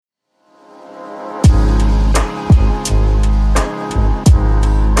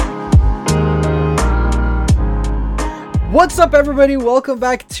What's up, everybody? Welcome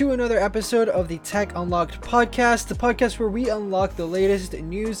back to another episode of the Tech Unlocked podcast, the podcast where we unlock the latest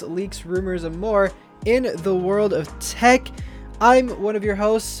news, leaks, rumors, and more in the world of tech. I'm one of your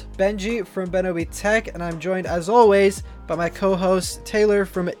hosts, Benji from Benobi Tech, and I'm joined, as always, by my co-host, Taylor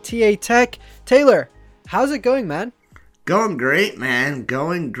from TA Tech. Taylor, how's it going, man? Going great, man.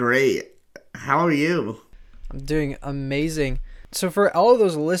 Going great. How are you? I'm doing amazing. So for all of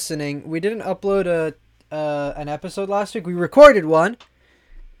those listening, we didn't upload an episode last week. We recorded one,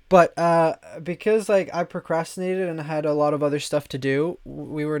 but because I procrastinated and had a lot of other stuff to do,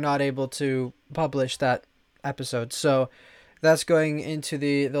 we were not able to publish that episode. So that's going into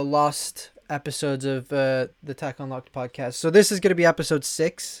the lost episodes of the Tech Unlocked podcast. So this is going to be episode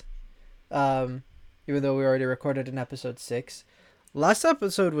 6, even though we already recorded an episode 6. Last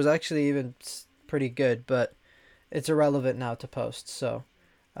episode was actually even pretty good, but it's irrelevant now to post. So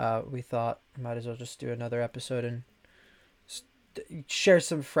we thought we might as well just do another episode and share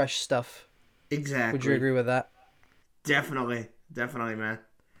some fresh stuff. Exactly. Would you agree with that? Definitely, man.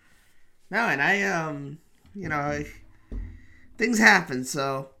 No, and things happen,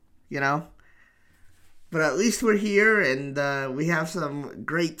 so, but at least we're here, and we have some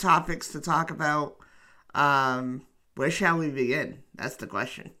great topics to talk about. Where shall we begin? That's the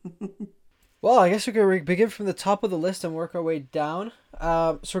question. Well, I guess we could begin from the top of the list and work our way down.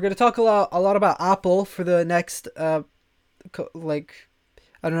 So we're going to talk a lot about Apple for the next, I don't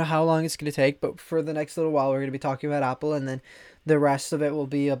know how long it's going to take, but for the next little while, we're going to be talking about Apple, and then the rest of it will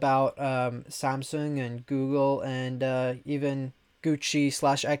be about Samsung and Google and even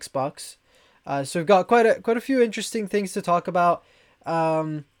Gucci/Xbox. So we've got quite a few interesting things to talk about.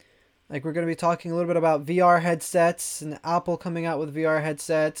 We're going to be talking a little bit about VR headsets and Apple coming out with VR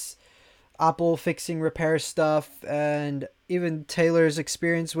headsets, Apple fixing repair stuff, and even Taylor's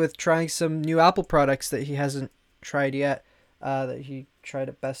experience with trying some new Apple products that he hasn't tried yet, that he tried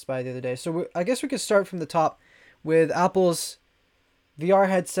at Best Buy the other day. So I guess we could start from the top with Apple's VR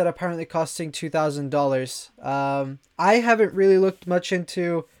headset apparently costing $2,000. I haven't really looked much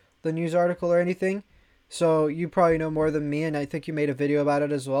into the news article or anything, so you probably know more than me, and I think you made a video about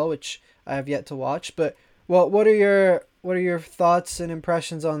it as well, which I have yet to watch. But what are your thoughts and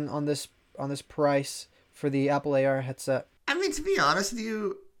impressions on this price for the Apple AR headset? I mean, to be honest with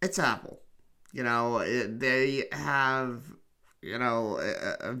you, it's Apple. They have, a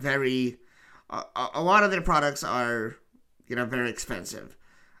lot of their products are, very expensive.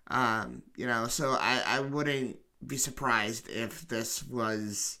 So I wouldn't be surprised if this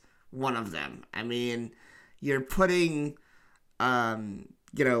was one of them. I mean, you're putting, iOS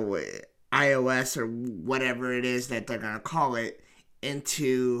or whatever it is that they're going to call it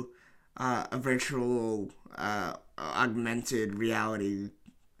into a virtual augmented reality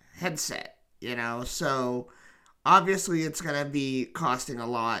headset, so obviously it's going to be costing a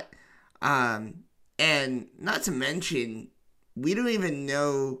lot, and not to mention, we don't even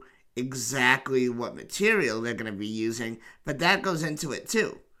know exactly what material they're going to be using, but that goes into it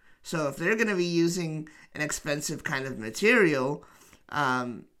too. So if they're going to be using an expensive kind of material,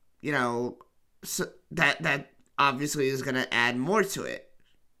 so that obviously is going to add more to it,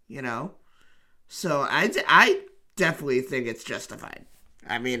 So I definitely think it's justified.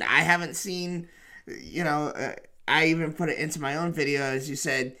 I mean, I haven't seen, I even put it into my own video, as you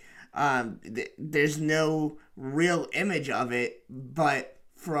said, there's no real image of it, but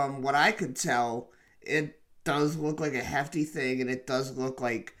from what I could tell, it does look like a hefty thing, and it does look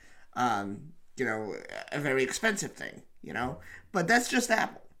like, a very expensive thing, but that's just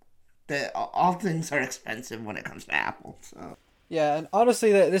Apple. All things are expensive when it comes to Apple, so. Yeah, and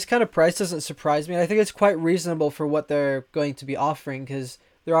honestly, this kind of price doesn't surprise me. I think it's quite reasonable for what they're going to be offering, because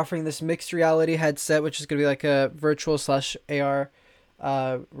they're offering this mixed reality headset, which is going to be like a virtual/AR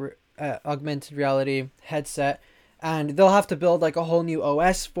augmented reality headset, and they'll have to build like a whole new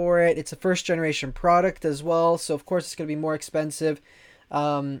OS for it. It's a first generation product as well, so of course it's going to be more expensive.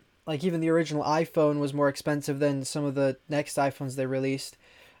 Even the original iPhone was more expensive than some of the next iPhones they released.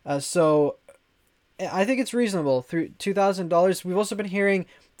 So I think it's reasonable. Through $2,000. We've also been hearing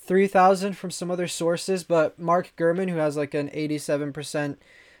 $3,000 from some other sources, but Mark Gurman, who has like an 87%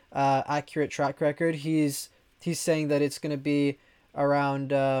 accurate track record, he's saying that it's going to be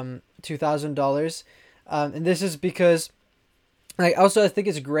around $2,000. And this is because, I think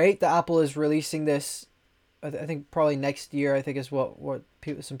it's great that Apple is releasing this. I think probably next year, I think is what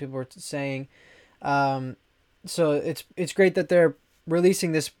some people were saying. So it's great that they're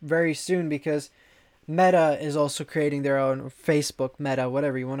releasing this very soon, because Meta is also creating their own, Facebook, Meta,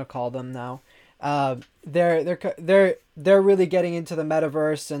 whatever you want to call them now. They're really getting into the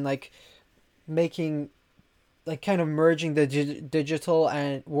metaverse and like making like kind of merging the digital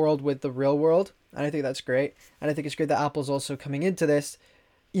and world with the real world, and I think that's great. And I think it's great that Apple's also coming into this,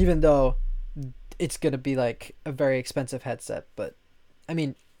 even though it's gonna be like a very expensive headset. But I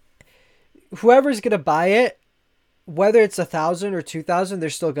mean, whoever's gonna buy it, whether it's 1,000 or 2,000, they're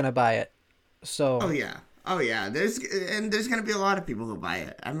still gonna buy it. Oh So yeah. Oh yeah. There's gonna be a lot of people who buy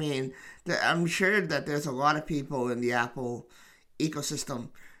it. I mean, I'm sure that there's a lot of people in the Apple ecosystem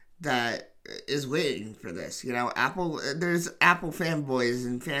that is waiting for this. You know, there's Apple fanboys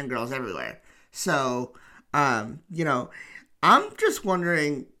and fangirls everywhere. So, you know, I'm just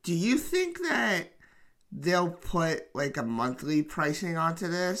wondering, do you think that they'll put like a monthly pricing onto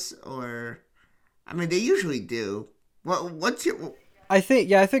this, or I mean, they usually do. What's your I think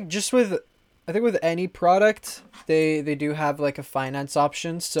just with I think with any product, they do have like a finance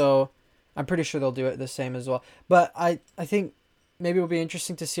option, so I'm pretty sure they'll do it the same as well. But I think maybe it would be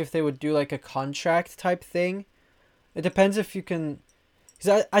interesting to see if they would do like a contract type thing. It depends if you can,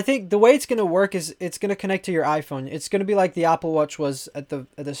 because I think the way it's gonna work is it's gonna connect to your iPhone. It's gonna be like the Apple Watch was at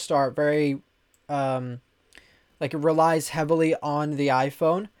the start, very um like it relies heavily on the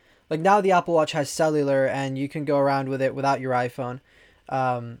iPhone. Like now the Apple Watch has cellular and you can go around with it without your iPhone.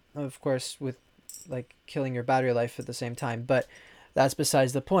 Of course with like killing your battery life at the same time, but that's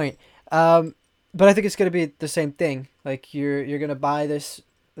besides the point. But I think it's gonna be the same thing. Like you're gonna buy this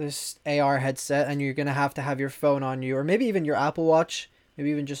AR headset and you're gonna have to have your phone on you, or maybe even your Apple Watch, maybe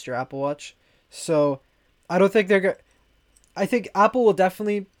even just your Apple Watch. So I don't think they're gonna. I think Apple will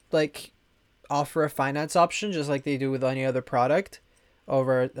definitely like offer a finance option just like they do with any other product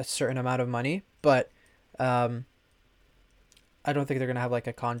over a certain amount of money, but um, I don't think they're gonna have like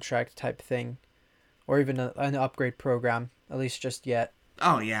a contract type thing or even an upgrade program, at least just yet.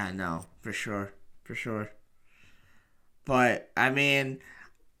 Oh yeah, no, for sure, for sure. But I mean,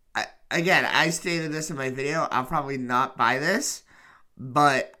 again, I stated this in my video. I'll probably not buy this,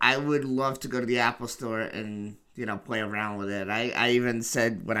 but I would love to go to the Apple Store and play around with it. I even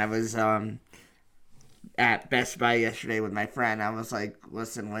said when I was at Best Buy yesterday with my friend, I was like,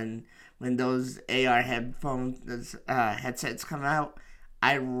 listen, when those AR headsets come out,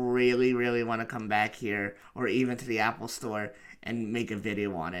 I really really want to come back here or even to the Apple Store and make a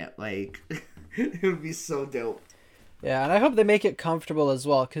video on it. Like, it would be so dope. Yeah, and I hope they make it comfortable as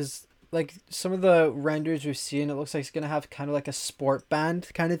well, because like some of the renders we've seen, it looks like it's gonna have kind of like a sport band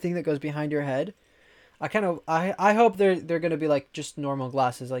kind of thing that goes behind your head. I hope they're gonna be like just normal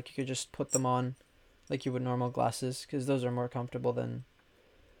glasses, like you could just put them on like you would normal glasses, because those are more comfortable than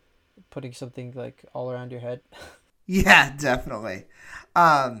putting something like all around your head. Yeah, definitely.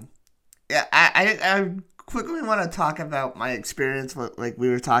 Um, yeah, I quickly want to talk about my experience. Like we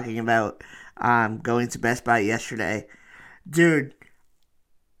were talking about, going to Best Buy yesterday, dude.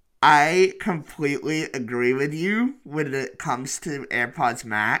 I completely agree with you when it comes to AirPods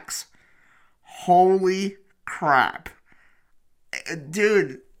Max. Holy crap,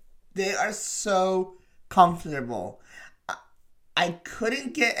 dude! They are so comfortable. I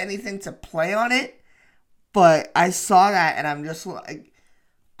couldn't get anything to play on it, but I saw that and I'm just like,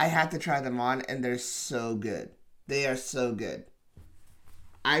 I had to try them on, and they're so good. They are so good.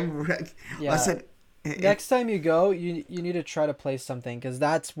 Yeah, Listen. next time you go, you need to try to play something, because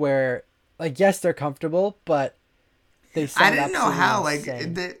that's where like yes they're comfortable, but they I sound didn't know absolutely how like insane.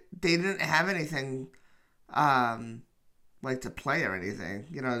 they didn't have anything um like to play or anything.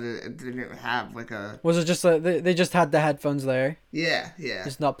 They didn't have like a Was it just they just had the headphones there, yeah, yeah,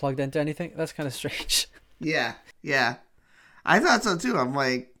 just not plugged into anything? That's kind of strange. yeah, yeah. I thought so too. I'm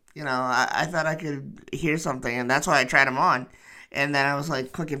like, I thought I could hear something, and that's why I tried them on. And then I was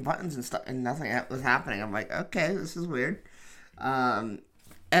like clicking buttons and stuff, and nothing was happening. I'm like, okay, this is weird. Um,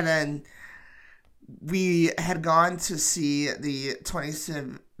 and then we had gone to see the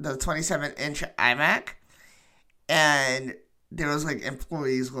 27-inch iMac, and there was like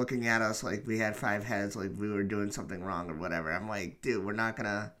employees looking at us like we had five heads, like we were doing something wrong or whatever. I'm like, dude, we're not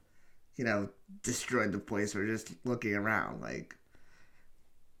gonna, you know, destroy the place. We're just looking around, like.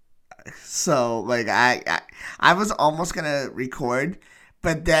 So like I was almost gonna record,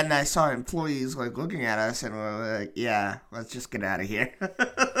 but then I saw employees like looking at us, and we're like, yeah, let's just get out of here.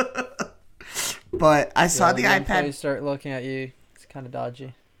 But I Yeah, saw when the the iPad. employees start looking at you, it's kind of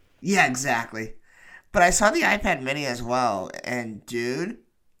dodgy. Yeah, exactly. But I saw the iPad Mini as well, and dude,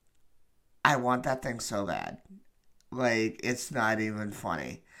 I want that thing so bad. Like, it's not even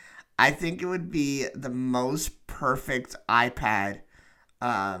funny. I think it would be the most perfect iPad,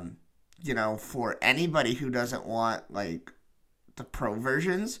 um, for anybody who doesn't want like the Pro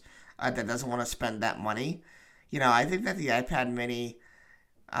versions, that doesn't want to spend that money. I think that the iPad Mini,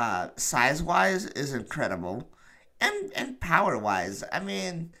 size wise is incredible, and power wise. I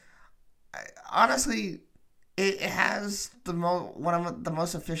mean, honestly, it has one of the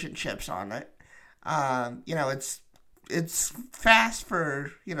most efficient chips on it. It's fast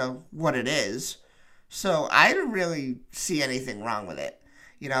for what it is. So I didn't really see anything wrong with it.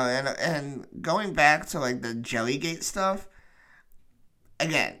 And going back to like the Jellygate stuff,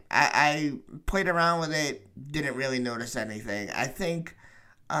 again, I played around with it, didn't really notice anything. I think,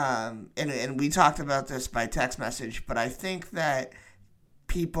 and we talked about this by text message, but I think that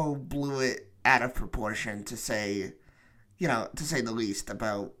people blew it out of proportion to say the least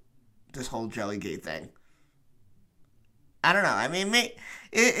about this whole Jellygate thing. I don't know. I mean,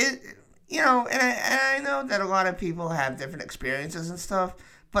 and I know that a lot of people have different experiences and stuff,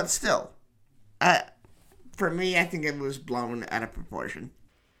 but still, I, for me, I think it was blown out of proportion.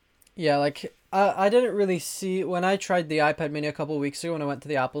 Yeah, like I didn't really see when I tried the iPad Mini a couple of weeks ago when I went to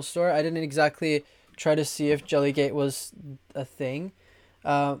the Apple Store. I didn't exactly try to see if Jellygate was a thing.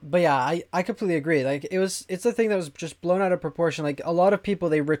 But yeah, I completely agree. Like it's a thing that was just blown out of proportion. Like a lot of people,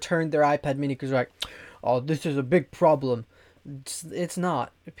 they returned their iPad Mini because they're like, oh, this is a big problem. It's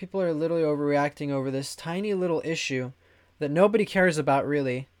not. People are literally overreacting over this tiny little issue that nobody cares about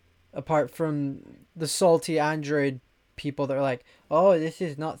really, apart from the salty Android people that are like, oh, this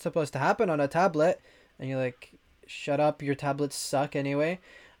is not supposed to happen on a tablet, and you're like, shut up, your tablets suck anyway.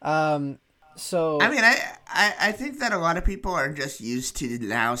 Um, I so mean, I think that a lot of people are just used to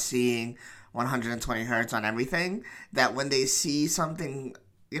now seeing 120 hertz on everything. That when they see something,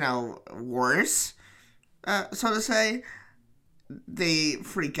 worse, so to say, they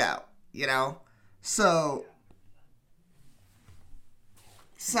freak out. So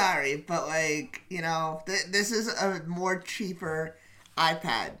sorry, but like this is a more cheaper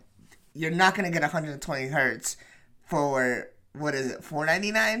iPad. You're not gonna get 120 hertz for what is it,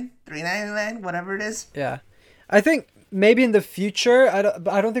 499, 399, whatever it is. yeah, I think maybe in the future, I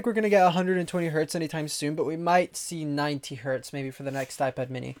don't think we're gonna get 120 hertz anytime soon, but we might see 90 hertz maybe for the next iPad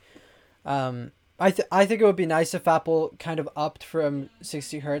Mini. I think it would be nice if Apple kind of upped from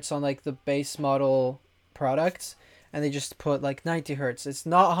 60 hertz on like the base model products, and they just put like 90 hertz. It's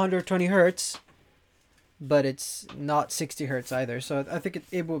not 120 hertz, but it's not 60 hertz either. So I think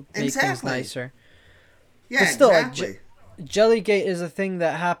it will make things Exactly. nicer. But Yeah, still, like exactly. Jellygate is a thing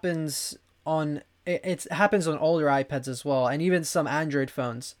that happens on it happens on older iPads as well, and even some Android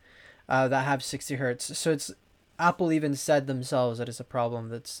phones that have 60 hertz. So it's Apple even said themselves that it's a problem.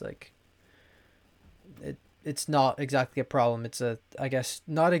 That's like it's not exactly a problem. It's a, I guess,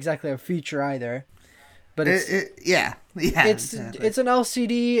 not exactly a feature either. But Yeah, yeah, exactly. it's an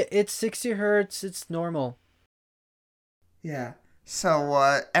LCD. It's 60 hertz. It's normal. Yeah.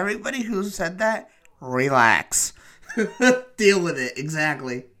 So everybody who said that, relax. Deal with it.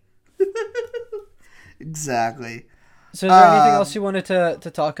 Exactly. Exactly. So is there anything else Um, you wanted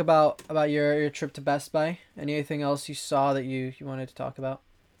to talk about your trip to Best Buy? Anything else you saw that you wanted to talk about?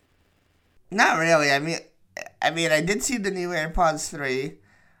 Not really. I mean, I did see the new AirPods 3.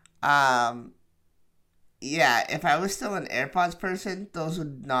 Um, yeah, if I was still an AirPods person, those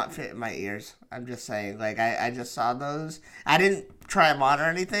would not fit in my ears. I'm just saying. Like, I just saw those. I didn't try them on or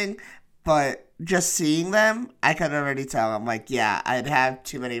anything, but just seeing them, I could already tell. I'm like, yeah, I'd have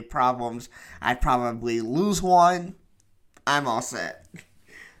too many problems. I'd probably lose one. I'm all set.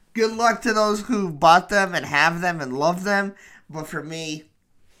 Good luck to those who bought them and have them and love them. But for me,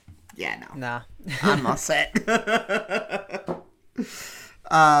 yeah, no. Nah. I'm all set.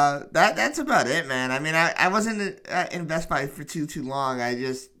 That's about it, man. I mean, I wasn't in Best Buy for too long. I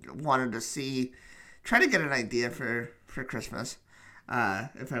just wanted to try to get an idea for Christmas,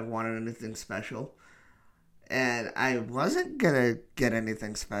 if I wanted anything special. And I wasn't gonna get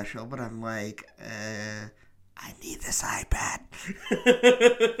anything special, but I'm like, I need this iPad.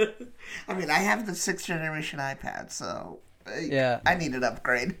 I mean, I have the sixth generation iPad, so Yeah, I need an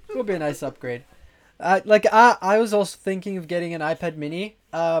upgrade. it will be a nice upgrade. I was also thinking of getting an iPad Mini.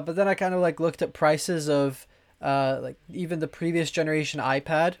 But then I kind of like looked at prices of, like even the previous generation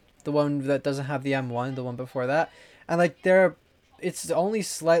iPad, the one that doesn't have the M1, the one before that, and like it's only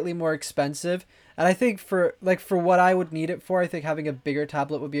slightly more expensive. And I think for what I would need it for, I think having a bigger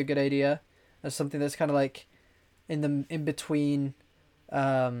tablet would be a good idea. As something that's kind of like in between,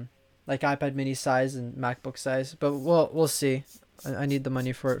 like iPad Mini size and MacBook size. But we'll see. I need the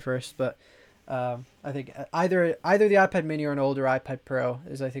money for it first, but. I think either the iPad Mini or an older iPad Pro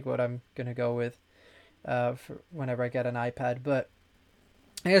is, I think, what I'm gonna go with, for whenever I get an iPad. But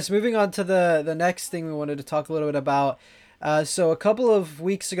I guess moving on to the next thing we wanted to talk a little bit about, So a couple of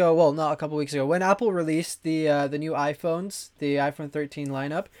weeks ago, well, not a couple of weeks ago, when Apple released the new iPhones, the iPhone 13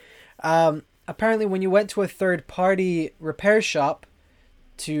 lineup, apparently when you went to a third party repair shop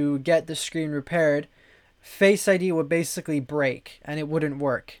to get the screen repaired, Face ID would basically break and it wouldn't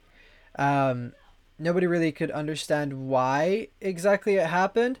work. Um, Nobody really could understand why exactly it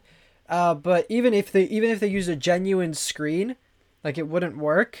happened. But even if they use a genuine screen, like it wouldn't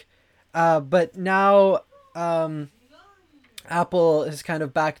work. But now Apple has kind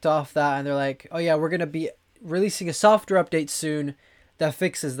of backed off that, and they're like, "Oh yeah, we're gonna be releasing a software update soon that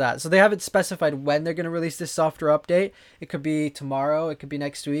fixes that." So they haven't specified when they're gonna release this software update. It could be tomorrow, it could be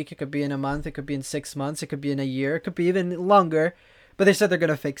next week, it could be in a month, it could be in 6 months, it could be in a year, it could be even longer. But they said they're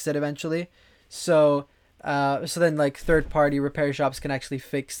gonna fix it eventually. So, so then like third party repair shops can actually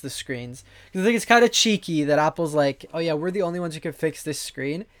fix the screens. 'Cause I think it's kind of cheeky that Apple's like, "Oh yeah, we're the only ones who can fix this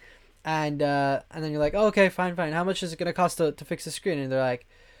screen." And then you're like, oh, okay, fine. How much is it gonna cost to fix the screen? And they're like,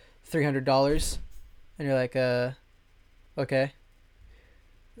 $300. And you're like, okay,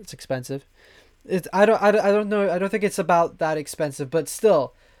 it's expensive. I don't know. I don't think it's about that expensive, but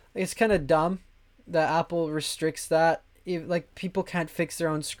still, it's kind of dumb that Apple restricts that. Like people can't fix their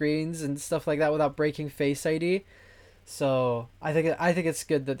own screens and stuff like that without breaking Face ID. So I think it's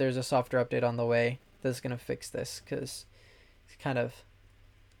good that there's a software update on the way that's gonna fix this, because it's kind of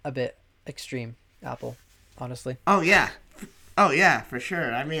a bit extreme, Apple, honestly. Oh yeah, oh yeah, for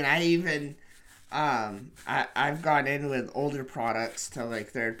sure. I mean, I even I've gone in with older products to like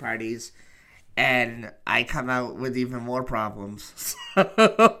third parties, and I come out with even more problems.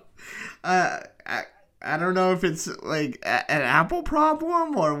 I don't know if it's like an Apple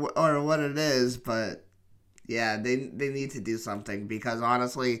problem or what it is, but yeah, they need to do something, because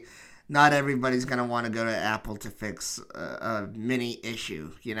honestly, not everybody's gonna want to go to Apple to fix a mini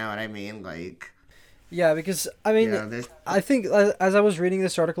issue. You know what I mean? Like, Yeah, because I mean, I think as I was reading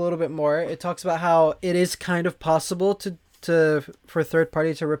this article a little bit more, it talks about how it is kind of possible to for a third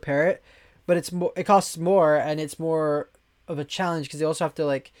party to repair it, but it costs more, and it's more of a challenge because they also have to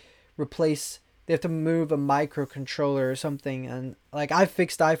like replace. They have to move a microcontroller or something, and like I've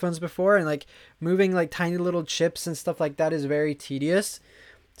fixed iPhones before, and like moving like tiny little chips and stuff like that is very tedious.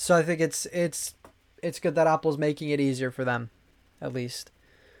 So I think it's good that Apple's making it easier for them, at least.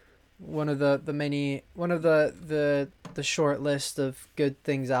 One of the short list of good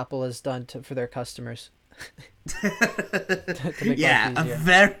things Apple has done for their customers. to make yeah,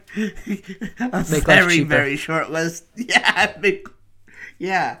 life easier. a Make life very cheaper. very short list.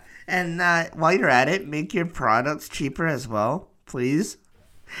 Yeah, and while you're at it, make your products cheaper as well, please.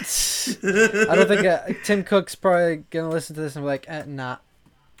 I don't think Tim Cook's probably gonna listen to this and be like, nah.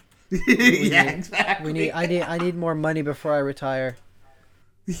 Yeah, exactly. I need more money before I retire.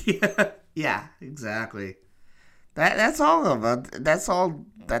 Yeah, exactly. That's all of it. That's all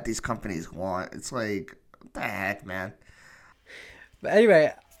that these companies want. It's like, what the heck, man? But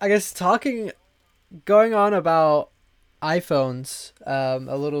anyway, I guess going on about iPhones,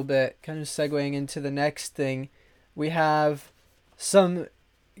 a little bit, kind of segueing into the next thing, we have some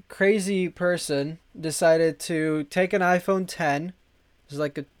crazy person decided to take an iPhone 10, it's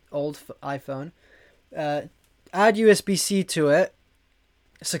like an old iPhone, add USB-C to it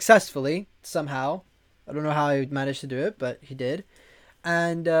successfully somehow. I don't know how he managed to do it, but he did.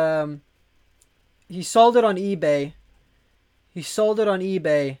 And he sold it on eBay. He sold it on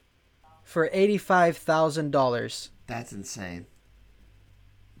eBay for $85,000. That's insane.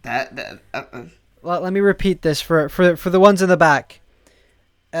 That Let me repeat this for the ones in the back.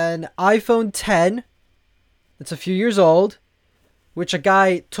 An iPhone 10 that's a few years old, which a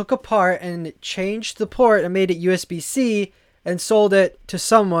guy took apart and changed the port and made it USB-C and sold it to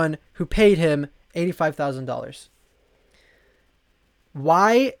someone who paid him $85,000.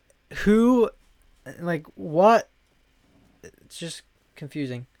 Why? Who? Like, what? It's just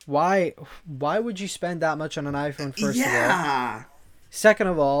confusing. Why would you spend that much on an iPhone, first of all? Second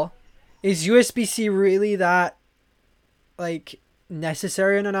of all, is USB-C really that, like,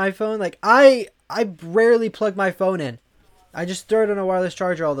 necessary in an iPhone? Like, I rarely plug my phone in. I just throw it in a wireless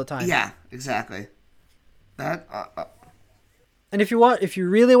charger all the time. Yeah, exactly. That And if you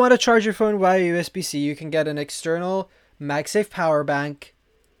really want to charge your phone via USB-C, you can get an external MagSafe power bank,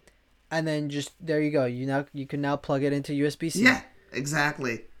 and then just there you go. You can now plug it into USB-C. Yeah,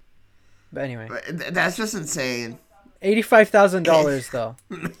 exactly. But anyway, that's just insane. $85,000 though,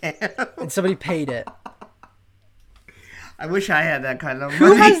 and somebody paid it. I wish I had that kind of money.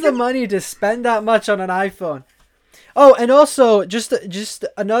 Who has the money to spend that much on an iPhone? Oh, and also just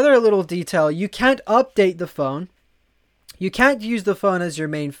another little detail: you can't update the phone. You can't use the phone as your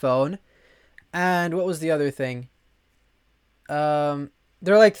main phone. And what was the other thing?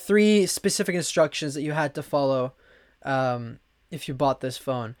 there are like three specific instructions that you had to follow, if you bought this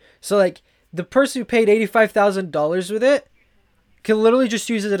phone. So like the person who paid $85,000 with it can literally just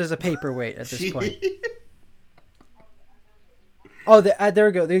use it as a paperweight at this point. Oh, there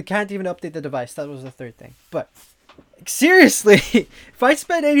we go. They can't even update the device. That was the third thing. But seriously, if I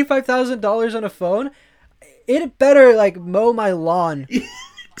spend $85,000 on a phone, it better like mow my lawn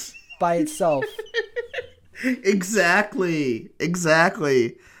by itself. Exactly.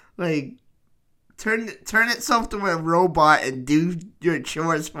 Like turn itself to a robot and do your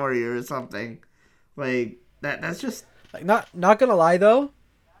chores for you or something. Like that's just Like not gonna lie though,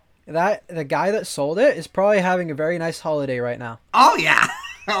 that the guy that sold it is probably having a very nice holiday right now. oh yeah.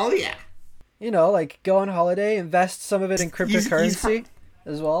 Oh yeah. Like go on holiday, invest some of it in cryptocurrency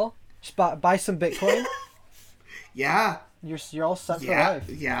as well. Just buy some Bitcoin. Yeah. You're all set for Yeah. life.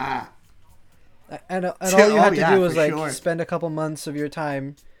 Yeah. And all you had to do was for like sure. spend a couple months of your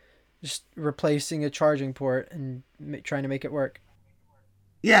time just replacing a charging port and trying to make it work.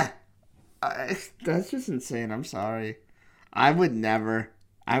 Yeah. That's just insane. I'm sorry. I would never.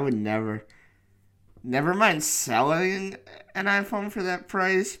 Never mind selling an iPhone for that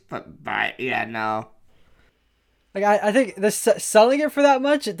price, but yeah, no. Like I think selling it for that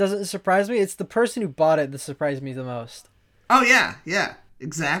much, it doesn't surprise me. It's the person who bought it that surprised me the most. Oh yeah,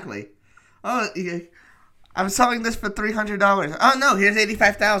 exactly. Oh, yeah. I'm selling this for $300. Oh no, here's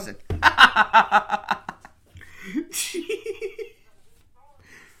 85,000.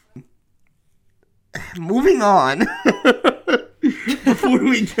 Moving on. Before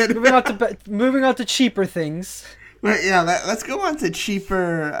we get moving on to cheaper things. But yeah, let's go on to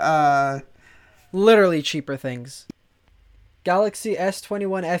cheaper. Literally cheaper things. Galaxy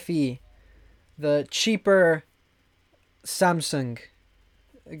S21 FE, the cheaper Samsung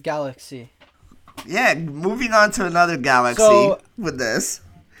Galaxy. Yeah, moving on to another Galaxy with this.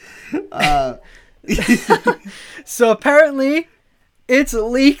 So apparently, it's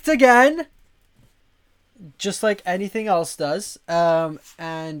leaked again, just like anything else does.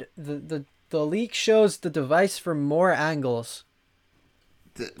 And the leak shows the device from more angles.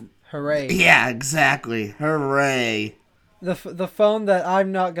 Hooray! Yeah, exactly. Hooray! The phone that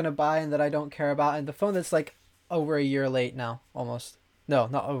I'm not gonna buy and that I don't care about, and the phone that's like over a year late now, almost. No,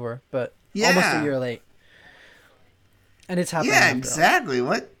 not over, but almost a year late. And it's happening. Yeah, exactly.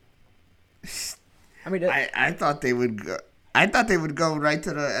 What? I mean, I thought they would go. I thought they would go right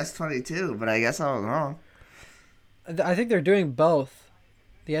to the S22, but I guess I was wrong. I think they're doing both,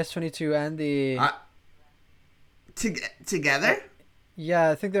 the S22 and the. Together?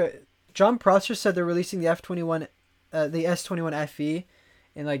 Yeah, I think they're. John Prosser said they're releasing the F21, the S21 FE,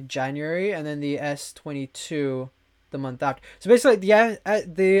 in like January, and then the S22 the month after. So basically, the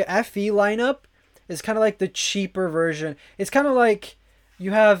FE lineup is kind of like the cheaper version. It's kind of like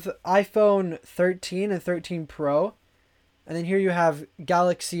you have iPhone 13 and 13 Pro, and then here you have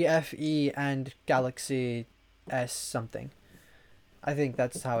Galaxy FE and Galaxy S something. I think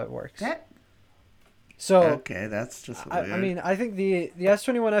that's how it works. Okay, that's just weird. I mean, I think the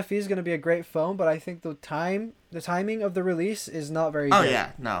S21 FE is going to be a great phone, but I think the timing of the release is not very good. Oh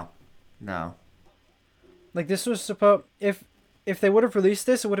yeah, no. Like this was supposed if they would have released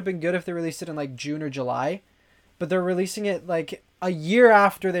this, it would have been good if they released it in like June or July, but they're releasing it like a year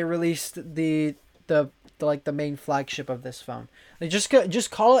after they released the like the main flagship of this phone. Like just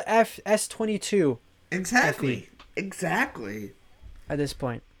call it S22. Exactly. FE. Exactly. At this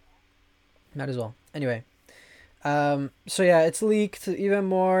point, might as well. Anyway, so yeah, it's leaked even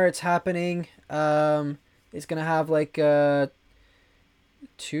more. It's happening. It's gonna have like 2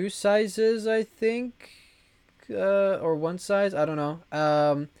 sizes, I think, or 1 size. I don't know.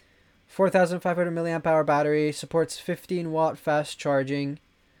 4,500 milliamp hour battery, supports 15-watt fast charging.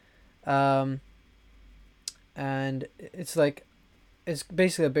 And it's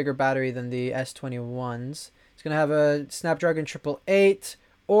basically a bigger battery than the S21s. It's gonna have a Snapdragon 888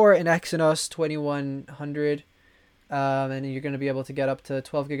 or an Exynos 2100, and you're gonna be able to get up to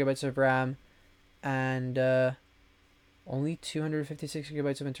 12 gigabytes of RAM, and only 256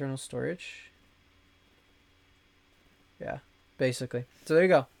 gigabytes of internal storage. Yeah, basically. So there you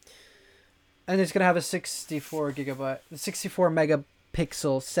go. And it's gonna have a 64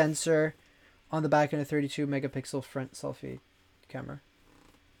 megapixel sensor on the back and a 32 megapixel front selfie camera.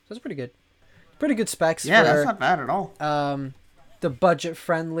 So that's pretty good. Pretty good specs. Yeah, that's not bad at all. The budget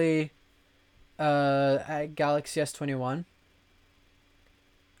friendly Galaxy S21.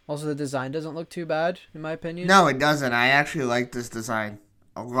 Also, the design doesn't look too bad, in my opinion. No, it doesn't. I actually like this design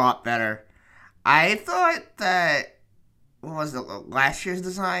a lot better. I thought that, what was it, last year's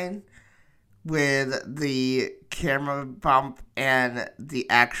design with the camera bump and the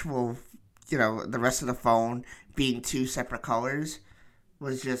actual, the rest of the phone being two separate colors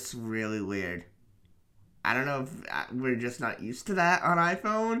was just really weird. I don't know if we're just not used to that on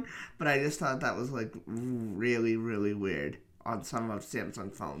iPhone, but I just thought that was like really, really weird on some of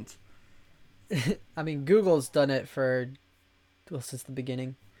Samsung phones. I mean, Google's done it for well since the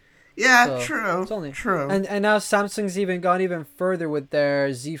beginning. Yeah, So it's true, only true. and now Samsung's even gone even further with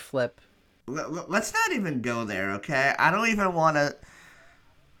their Z Flip, Let's not even go there, okay? I don't even want to.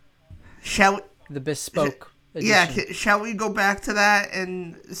 Shall the we, bespoke yeah, edition. shall we go back to that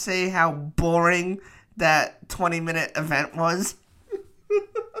and say how boring that 20-minute event was?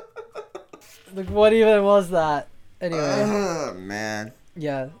 Like, what even was that? Anyway, Oh, man.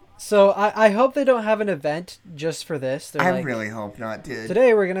 yeah. So I hope they don't have an event just for this. They're I like, really hope not, dude.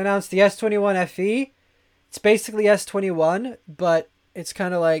 today we're gonna announce the S21 FE. It's basically S21, but it's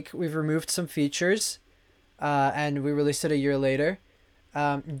kind of like we've removed some features, and we released it a year later.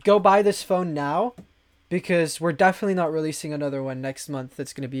 Go buy this phone now, because we're definitely not releasing another one next month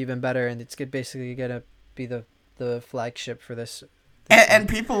that's gonna be even better, and it's basically gonna be the flagship for this And one.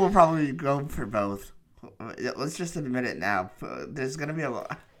 people will probably go for both. Let's just admit it now. There's gonna be a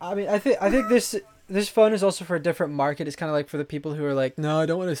lot. I mean, I think this phone is also for a different market. It's kind of like for the people who are like, no, I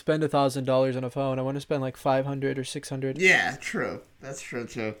don't want to spend $1,000 on a phone. I want to spend like 500 or 600. Yeah, true. That's true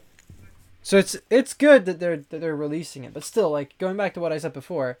too. So it's good that they're releasing it, but still, like going back to what I said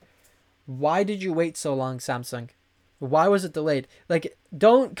before, why did you wait so long, Samsung? Why was it delayed? Like,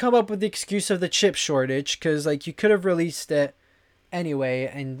 don't come up with the excuse of the chip shortage, because like you could have released it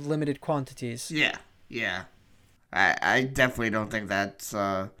anyway in limited quantities. Yeah, yeah. I definitely don't think that's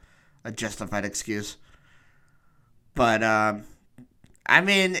a justified excuse. But I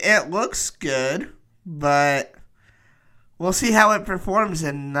mean, it looks good, but we'll see how it performs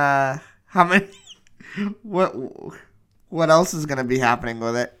and how many what what else is gonna be happening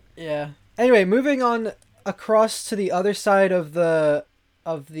with it. Yeah. Anyway, moving on across to the other side of the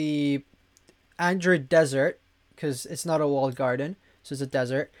Android desert, because it's not a walled garden, so it's a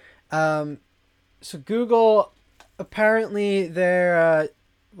desert. So Google, apparently their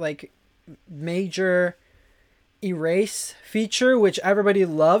like major erase feature, which everybody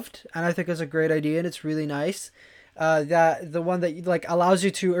loved, and I think is a great idea, and it's really nice. That the one that like allows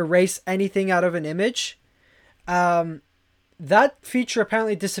you to erase anything out of an image. Um, that feature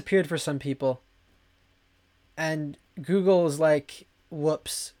apparently disappeared for some people, and Google is like,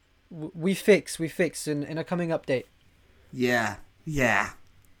 "Whoops, we fix in a coming update." Yeah, yeah.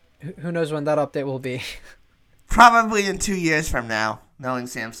 Who knows when that update will be? Probably in 2 years from now, knowing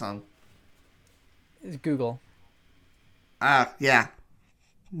Samsung. Google. Yeah.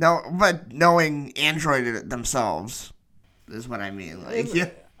 No, but knowing Android themselves is what I mean. Like, yeah.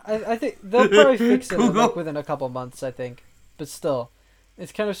 I think they'll probably fix it in, like Google. within a couple months. I think, but still,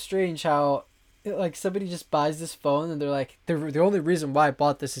 it's kind of strange how like somebody just buys this phone and they're like, the only reason why I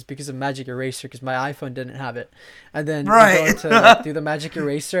bought this is because of Magic Eraser, because my iPhone didn't have it, and then you go Right. to like, do the Magic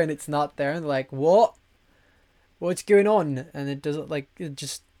Eraser and it's not there, and they're like, what? What's going on? And it doesn't, like, it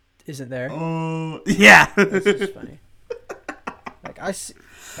just isn't there. Oh, yeah. It's just funny. Like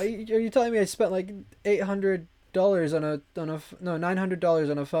are you telling me I spent like $800 no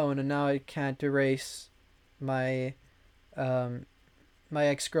 $900 on a phone, and now I can't erase my my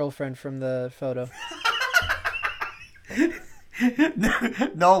ex-girlfriend from the photo?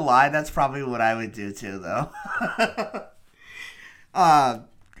 No lie, that's probably what I would do too, though.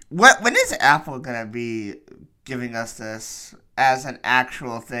 When is Apple gonna be giving us this as an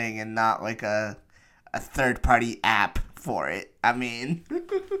actual thing and not like a third party app for it? I mean,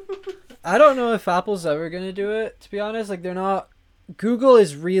 I don't know if Apple's ever gonna do it, to be honest. Like, they're not. Google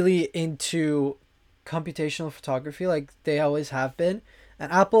is really into computational photography, like they always have been,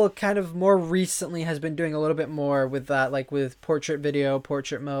 and Apple kind of more recently has been doing a little bit more with that, like with portrait video,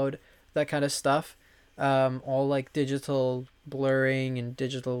 portrait mode, that kind of stuff. All like digital blurring and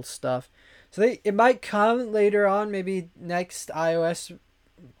digital stuff. So it might come later on, maybe next iOS,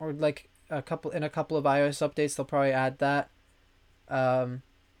 or like a couple of iOS updates. They'll probably add that. Because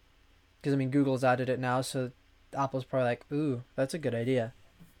I mean, Google's added it now, so Apple's probably like, "Ooh, that's a good idea.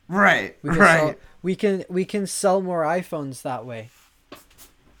 right, We can right. sell we can sell more iPhones that way.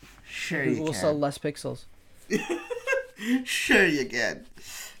 Sure you Google will sell can. less pixels." Sure you can.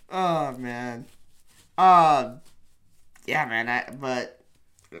 Oh man. Um. Yeah, man. But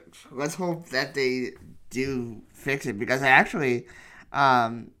let's hope that they do fix it, because I actually,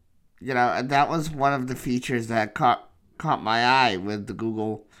 um, that was one of the features that caught my eye with the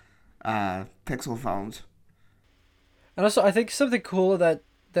Google Pixel phones. And also, I think something cool that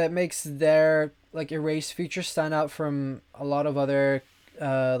makes their like erase feature stand out from a lot of other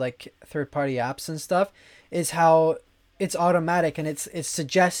like third party apps and stuff is how it's automatic and it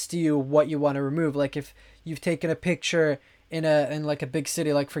suggests to you what you want to remove. Like if you've taken a picture in like a big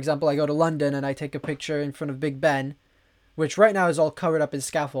city, like for example, I go to London and I take a picture in front of Big Ben, which right now is all covered up in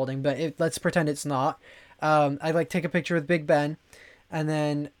scaffolding, but let's pretend it's not. I like take a picture with Big Ben, and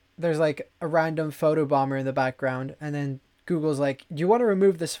then there's like a random photo bomber in the background, and then Google's like, "Do you want to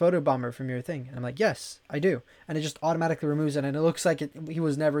remove this photo bomber from your thing?" And I'm like, "Yes, I do," and it just automatically removes it, and it looks like he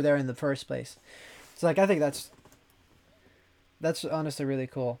was never there in the first place. So like, I think that's honestly really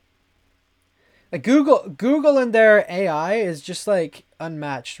cool. Like Google and their AI is just like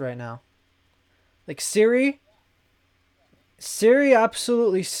unmatched right now. Like Siri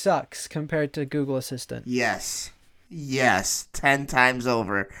absolutely sucks compared to Google Assistant. Yes. Yes, 10 times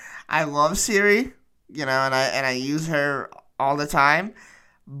over. I love Siri, and I use her all the time,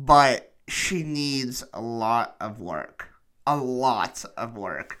 but she needs a lot of work. A lot of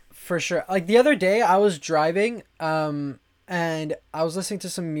work. For sure. Like the other day I was driving and I was listening to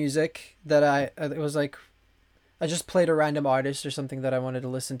some music that it was like I just played a random artist or something that I wanted to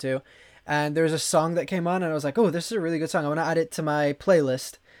listen to, and there was a song that came on and I was like, "Oh, this is a really good song. I want to add it to my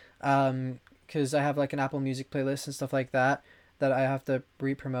playlist." Cuz I have like an Apple Music playlist and stuff like that I have to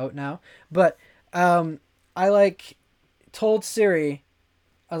re-promote now. But I like told Siri,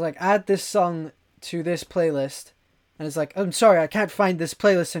 I was like, "Add this song to this playlist." And it's like, "I'm sorry, I can't find this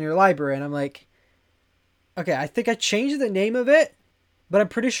playlist in your library." And I'm like, "Okay, I think I changed the name of it, but I'm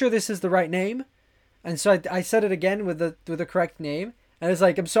pretty sure this is the right name." And so I said it again with the correct name. And it's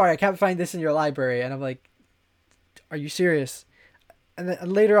like, "I'm sorry, I can't find this in your library." And I'm like, "Are you serious?" And then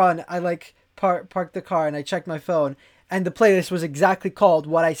later on, I like parked the car and I checked my phone, and the playlist was exactly called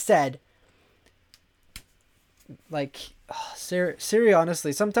what I said. Like, oh, Siri,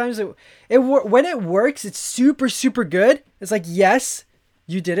 honestly, sometimes when it works, it's super super good. It's like, yes,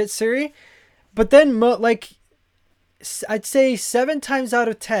 you did it, Siri. But then like I'd say 7 times out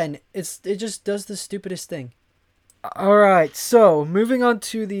of 10, it just does the stupidest thing. All right, so moving on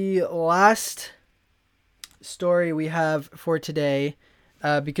to the last story we have for today,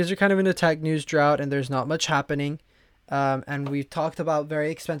 because you're kind of in a tech news drought and there's not much happening, and we've talked about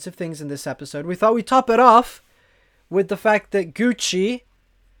very expensive things in this episode. We thought we'd top it off with the fact that Gucci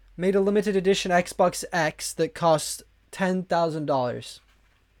made a limited edition Xbox X that cost $10,000.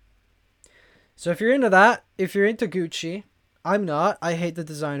 So if you're into that, if you're into Gucci, I'm not. I hate the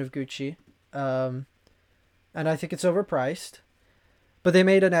design of Gucci. And I think it's overpriced. But they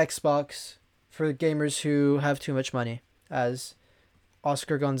made an Xbox for gamers who have too much money, as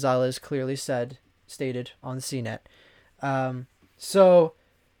Oscar Gonzalez clearly stated on CNET. So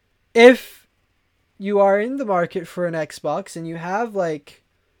if you are in the market for an Xbox and you have like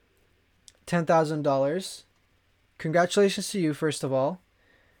 $10,000, congratulations to you, first of all.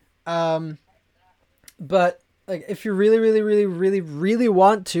 But like, if you really, really, really, really, really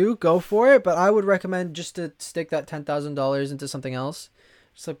want to, go for it. But I would recommend just to stick that $10,000 into something else.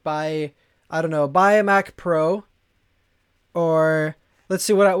 Just like buy a Mac Pro, or let's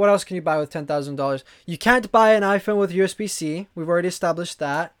see what else can you buy with $10,000. You can't buy an iPhone with USB-C. We've already established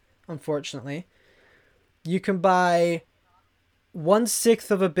that, unfortunately. You can buy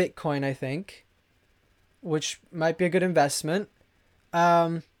 1/6 of a Bitcoin, I think, which might be a good investment.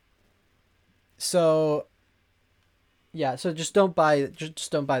 So yeah, so just don't buy this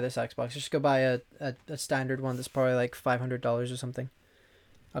Xbox. Just go buy a standard one that's probably like $500 or something.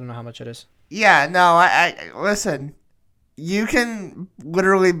 I don't know how much it is. Yeah, no, I listen. You can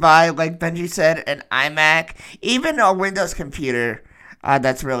literally buy, like Benji said, an iMac, even a Windows computer.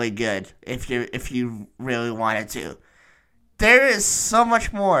 That's really good if you really wanted to. There is so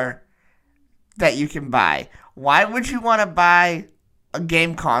much more that you can buy. Why would you want to buy a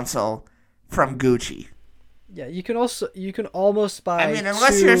game console from Gucci? Yeah, you can almost buy. I mean,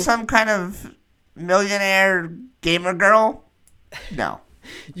 unless you're some kind of millionaire gamer girl, no.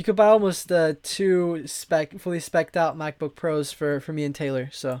 You could buy almost two fully spec'd out MacBook Pros for me and Taylor.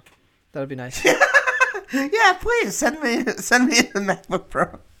 So that would be nice. Yeah, please send me the MacBook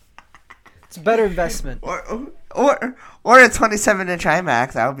Pro. It's a better investment. Or a 27-inch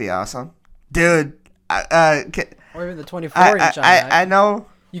iMac. That would be awesome, dude. Or even the 24-inch iMac. I know.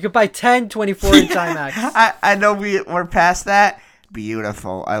 You could buy 10 24-inch iMacs. I know we're past that.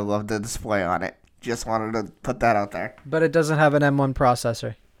 Beautiful. I love the display on it. Just wanted to put that out there. But it doesn't have an M1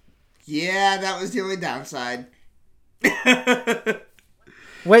 processor. Yeah, that was the only downside.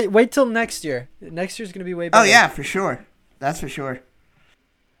 Wait till next year. Next year's gonna be way better. Oh yeah, for sure. That's for sure.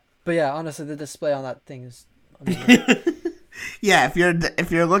 But yeah, honestly, the display on that thing is amazing. Yeah,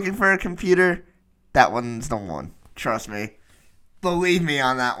 if you're looking for a computer, that one's the one. Trust me. Believe me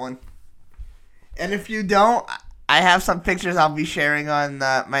on that one. And if you don't, I have some pictures I'll be sharing on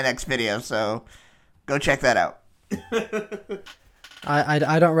my next video, so go check that out.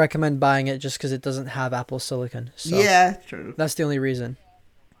 I don't recommend buying it just because it doesn't have Apple Silicon. So yeah, true. that's the only reason.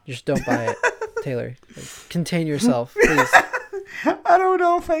 Just don't buy it, Taylor. Like, contain yourself, please. I don't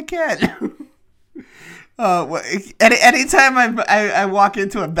know if I can. Anytime I walk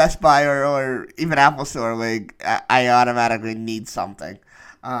into a Best Buy or even Apple Store, like I automatically need something.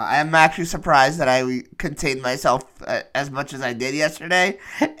 I'm actually surprised that I contained myself as much as I did yesterday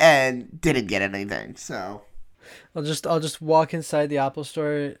and didn't get anything. So I'll just walk inside the Apple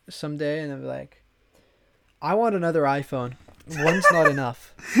Store someday and I'll be like, I want another iPhone. One's not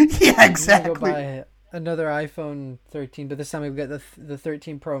enough. yeah, exactly. I'm gonna go buy another iPhone 13, but this time I'll get the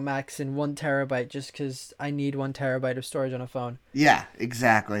 13 Pro Max in 1 terabyte just because I need 1 terabyte of storage on a phone. Yeah,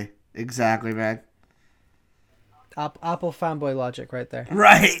 exactly, man. Apple fanboy logic right there.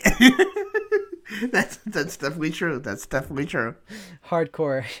 Right. That's definitely true.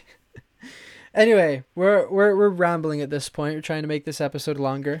 Hardcore. Anyway, we're rambling at this point. We're trying to make this episode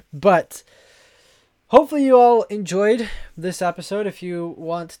longer, but hopefully you all enjoyed this episode. If you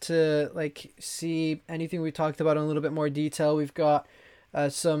want to see anything we talked about in a little bit more detail, we've got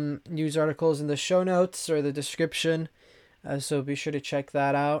some news articles in the show notes or the description. So be sure to check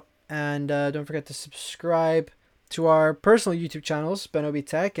that out, and don't forget to subscribe to our personal YouTube channels, Ben Obi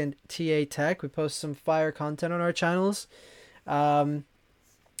Tech and TA Tech. We post some fire content on our channels. And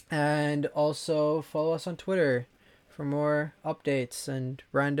also follow us on Twitter for more updates and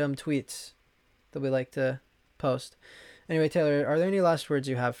random tweets that we like to post. Anyway, Taylor, are there any last words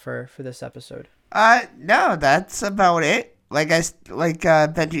you have for this episode? No, that's about it. Like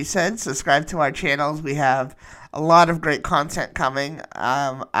Benji said, subscribe to our channels. We have a lot of great content coming.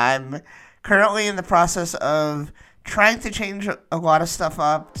 I'm currently in the process of trying to change a lot of stuff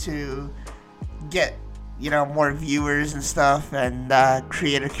up to get more viewers and stuff and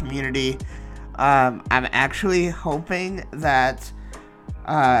create a community. I'm actually hoping that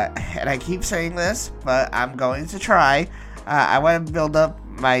and I keep saying this, but I'm going to try. I want to build up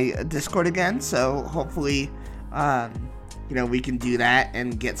my Discord again, so hopefully we can do that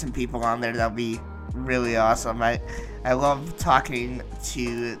and get some people on there. That'll be really awesome. I love talking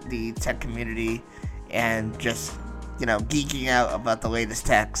to the tech community and just geeking out about the latest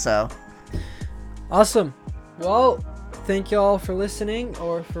tech. So awesome. Well, thank you all for listening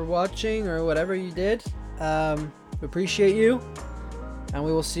or for watching or whatever you did. Appreciate you, and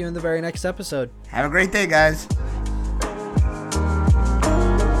we will see you in the very next episode. Have a great day, guys.